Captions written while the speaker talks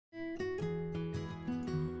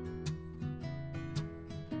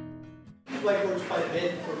whiteboards quite a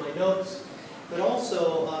bit for my notes, but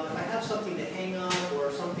also if I have something to hang up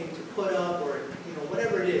or something to put up or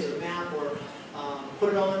whatever it is, a map, or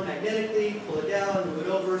put it on magnetically, pull it down, move it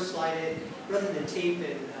over, slide it, rather than tape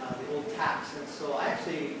and the old tacks. And so I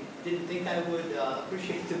actually didn't think I would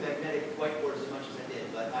appreciate the magnetic whiteboards as much as I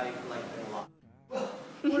did, but I like them a lot. Well,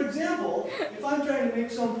 for example, if I'm trying to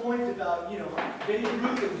make some point about, Babe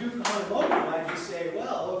Ruth and Duke Kahanamoku, I just say,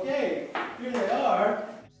 well, okay, here they are.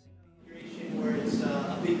 Configuration where it's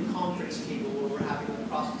a big conference table where we're having a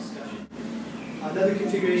cross discussion. Another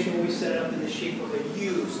configuration where we set it up in the shape of a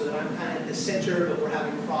U so that I'm kind of in the center, but we're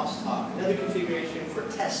having crosstalk. Another configuration for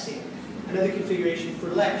testing. Another configuration for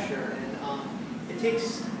lecture. And it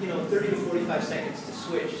takes 30 to 45 seconds to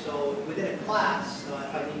switch. So within a class,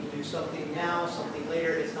 if I need to do something now, something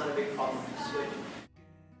later, it's not a big problem to switch.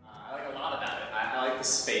 I like a lot about it. I like the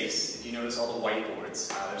space. If you notice all the whiteboards,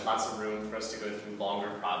 there's lots of room for us to go through longer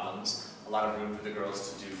problems. A lot of room for the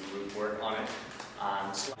girls to do group work on it.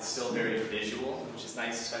 So it's still very visual, which is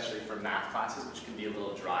nice, especially for math classes, which can be a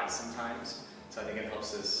little dry sometimes. So I think it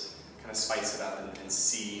helps us kind of spice it up and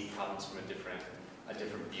see problems from a different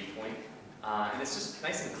viewpoint. And it's just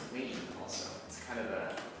nice and clean also. It's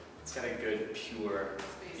got a good, pure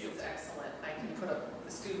Space feel. Is excellent. I can put up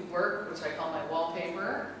the student work, which I call my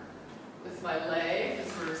wallpaper, with my lei,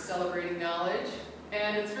 because we're celebrating knowledge.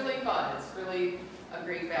 And it's really fun. It's really a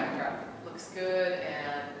great backdrop. It looks good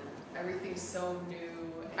and everything's so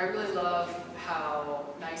new. I really love how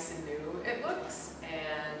nice and new it looks,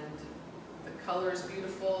 and the color is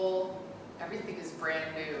beautiful. Everything is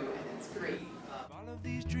brand new, and it's great. All of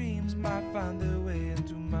these dreams might find their way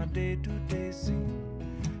into my day-to-day scene.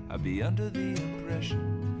 I'd be under the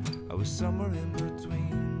impression I was somewhere in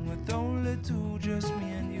between, with only two, just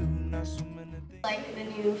me and you, not so many things. Like the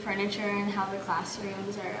new furniture and how the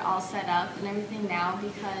classrooms are all set up and everything now,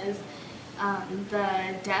 because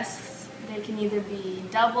the desks, they can either be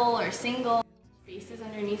double or single. Spaces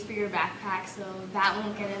underneath for your backpack, so that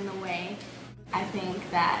won't get in the way. I think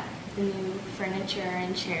that the new furniture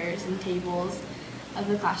and chairs and tables of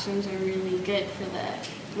the classrooms are really good for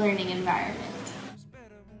the learning environment.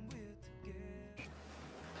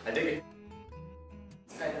 I dig it.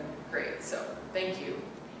 It's been great, so thank you.